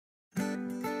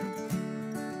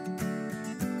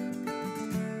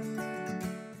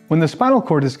When the spinal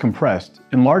cord is compressed,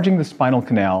 enlarging the spinal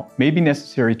canal may be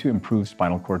necessary to improve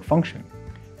spinal cord function.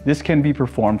 This can be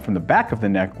performed from the back of the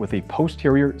neck with a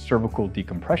posterior cervical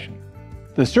decompression.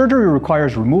 The surgery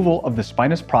requires removal of the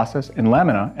spinous process and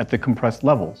lamina at the compressed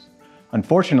levels.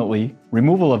 Unfortunately,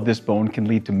 removal of this bone can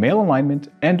lead to malalignment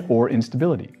and/or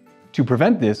instability. To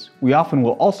prevent this, we often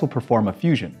will also perform a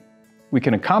fusion. We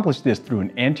can accomplish this through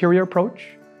an anterior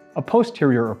approach, a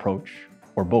posterior approach,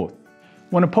 or both.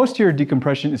 When a posterior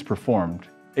decompression is performed,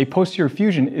 a posterior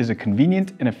fusion is a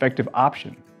convenient and effective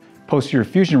option. Posterior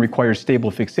fusion requires stable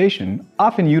fixation,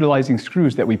 often utilizing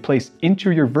screws that we place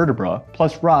into your vertebra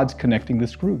plus rods connecting the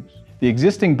screws. The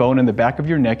existing bone in the back of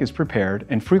your neck is prepared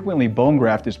and frequently bone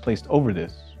graft is placed over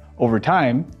this. Over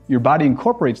time, your body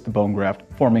incorporates the bone graft,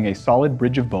 forming a solid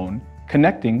bridge of bone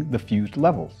connecting the fused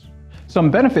levels.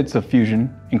 Some benefits of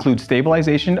fusion include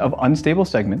stabilization of unstable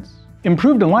segments,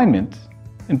 improved alignment,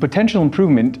 and potential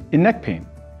improvement in neck pain.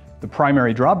 The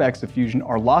primary drawbacks of fusion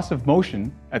are loss of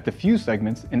motion at the fused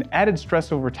segments and added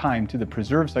stress over time to the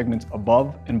preserved segments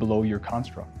above and below your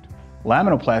construct.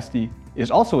 Laminoplasty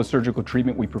is also a surgical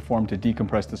treatment we perform to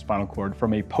decompress the spinal cord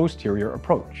from a posterior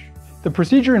approach. The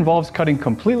procedure involves cutting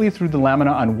completely through the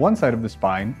lamina on one side of the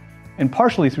spine and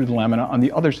partially through the lamina on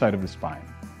the other side of the spine.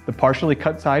 The partially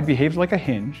cut side behaves like a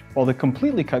hinge, while the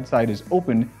completely cut side is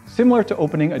open, similar to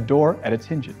opening a door at its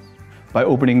hinges. By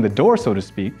opening the door, so to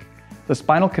speak, the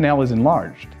spinal canal is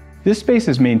enlarged. This space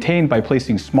is maintained by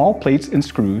placing small plates and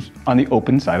screws on the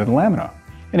open side of the lamina.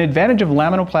 An advantage of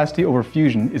laminoplasty over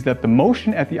fusion is that the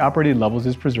motion at the operated levels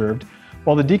is preserved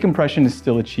while the decompression is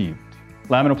still achieved.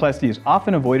 Laminoplasty is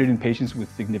often avoided in patients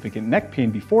with significant neck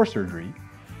pain before surgery,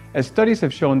 as studies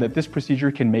have shown that this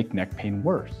procedure can make neck pain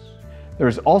worse. There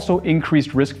is also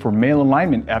increased risk for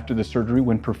malalignment after the surgery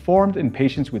when performed in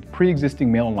patients with pre-existing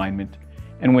malalignment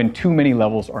and when too many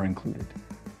levels are included.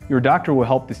 Your doctor will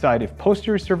help decide if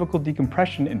posterior cervical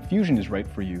decompression and fusion is right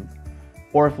for you,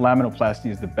 or if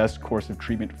laminoplasty is the best course of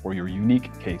treatment for your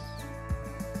unique case.